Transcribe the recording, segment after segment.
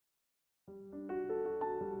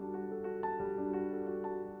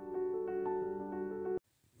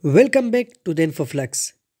Welcome back to the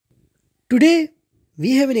InfoFlux. Today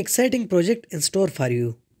we have an exciting project in store for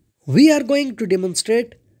you. We are going to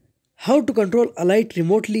demonstrate how to control a light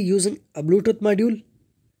remotely using a Bluetooth module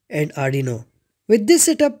and Arduino. With this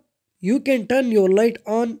setup, you can turn your light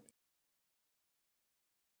on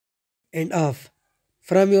and off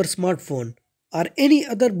from your smartphone or any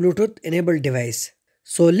other Bluetooth enabled device.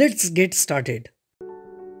 So let's get started.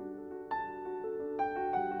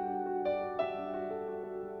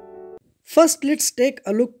 First, let's take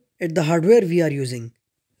a look at the hardware we are using.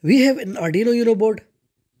 We have an Arduino Uno board,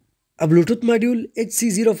 a Bluetooth module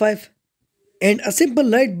HC05, and a simple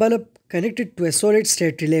light bulb connected to a solid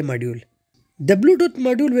state relay module. The Bluetooth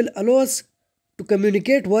module will allow us to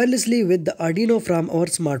communicate wirelessly with the Arduino from our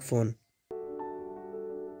smartphone.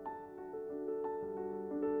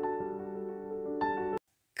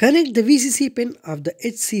 Connect the VCC pin of the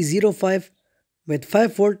HC05 with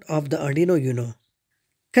 5V of the Arduino Uno.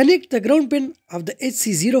 Connect the ground pin of the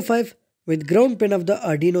HC05 with ground pin of the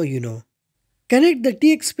Arduino Uno. Connect the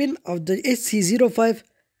TX pin of the HC05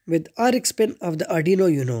 with RX pin of the Arduino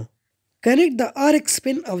Uno. Connect the RX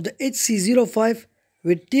pin of the HC05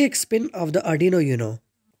 with TX pin of the Arduino Uno.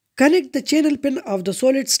 Connect the channel pin of the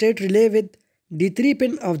solid state relay with D3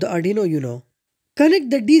 pin of the Arduino Uno. Connect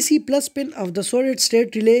the DC plus pin of the solid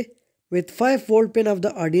state relay with 5V pin of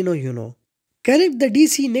the Arduino Uno. Connect the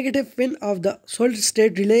DC negative pin of the solid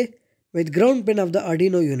state relay with ground pin of the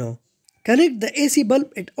Arduino Uno. Connect the AC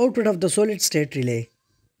bulb at output of the solid state relay.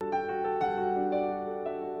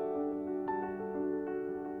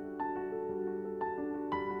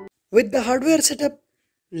 With the hardware setup,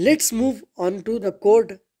 let's move on to the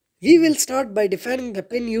code. We will start by defining the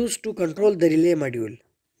pin used to control the relay module.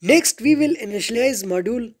 Next, we will initialize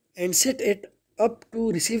module and set it up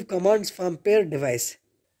to receive commands from paired device.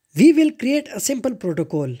 We will create a simple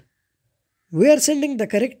protocol. We are sending the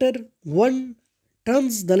character 1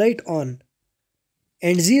 turns the light on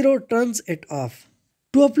and 0 turns it off.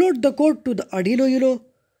 To upload the code to the Arduino Uno,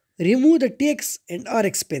 remove the TX and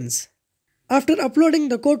RX pins. After uploading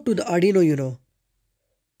the code to the Arduino Uno,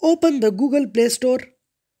 open the Google Play Store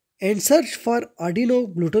and search for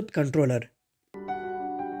Arduino Bluetooth controller.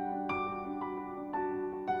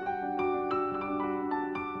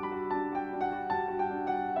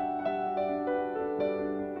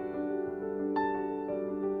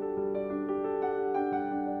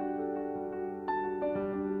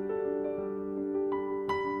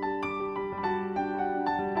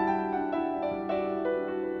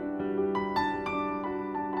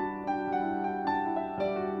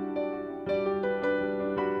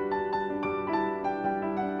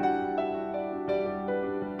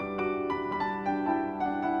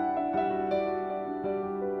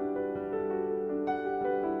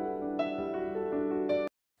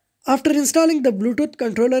 After installing the Bluetooth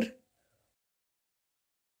controller,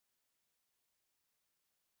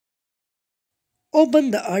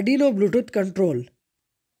 open the Arduino Bluetooth control.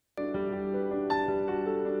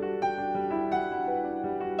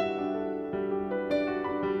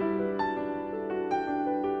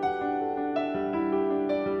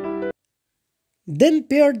 Then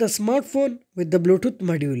pair the smartphone with the Bluetooth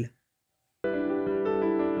module.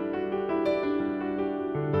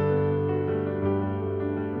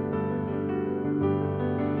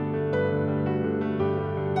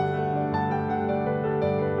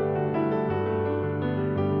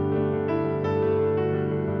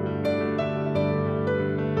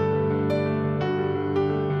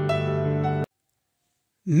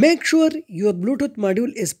 Make sure your Bluetooth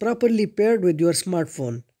module is properly paired with your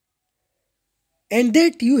smartphone and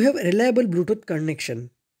that you have a reliable Bluetooth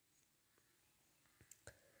connection.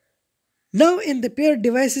 Now in the paired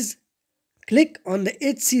devices, click on the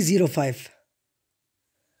HC05.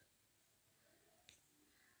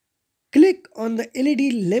 Click on the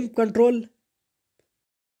LED lamp control.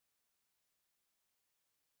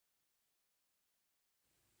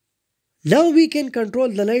 Now we can control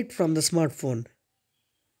the light from the smartphone.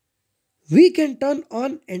 We can turn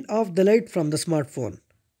on and off the light from the smartphone.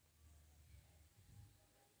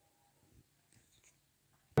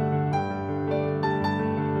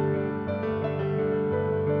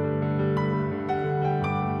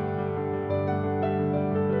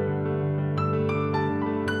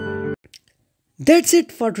 That's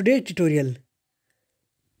it for today's tutorial.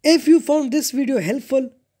 If you found this video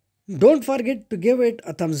helpful, don't forget to give it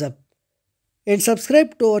a thumbs up and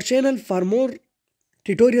subscribe to our channel for more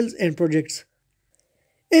tutorials and projects.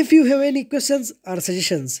 If you have any questions or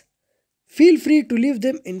suggestions, feel free to leave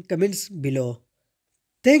them in comments below.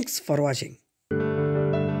 Thanks for watching.